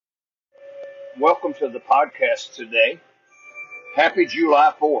Welcome to the podcast today. Happy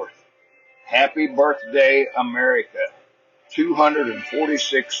July 4th. Happy birthday, America.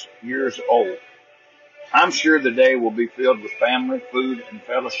 246 years old. I'm sure the day will be filled with family, food, and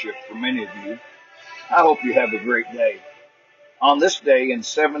fellowship for many of you. I hope you have a great day. On this day in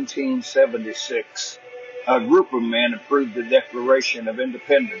 1776, a group of men approved the Declaration of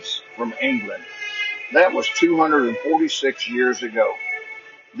Independence from England. That was 246 years ago.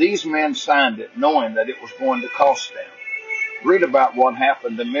 These men signed it knowing that it was going to cost them. Read about what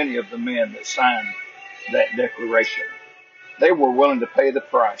happened to many of the men that signed that declaration. They were willing to pay the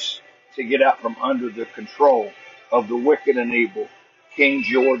price to get out from under the control of the wicked and evil King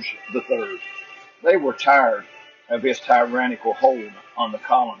George III. They were tired of his tyrannical hold on the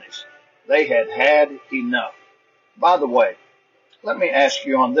colonies. They had had enough. By the way, let me ask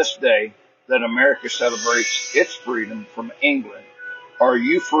you, on this day that America celebrates its freedom from England, are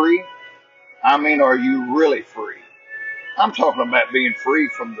you free? I mean, are you really free? I'm talking about being free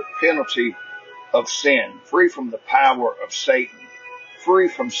from the penalty of sin, free from the power of Satan, free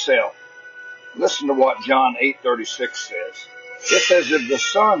from self. Listen to what John 8:36 says. It says, if the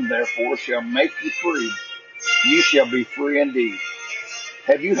Son therefore shall make you free, you shall be free indeed.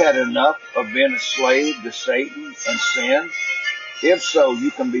 Have you had enough of being a slave to Satan and sin? If so, you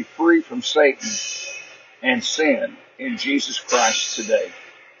can be free from Satan and sin in Jesus Christ today.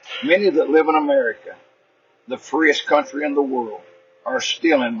 Many that live in America, the freest country in the world, are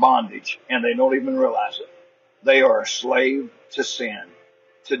still in bondage, and they don't even realize it. They are a slave to sin.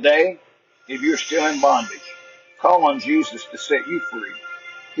 Today, if you're still in bondage, call on Jesus to set you free.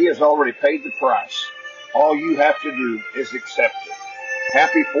 He has already paid the price. All you have to do is accept it.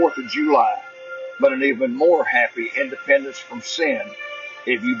 Happy 4th of July, but an even more happy independence from sin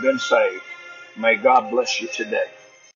if you've been saved. May God bless you today.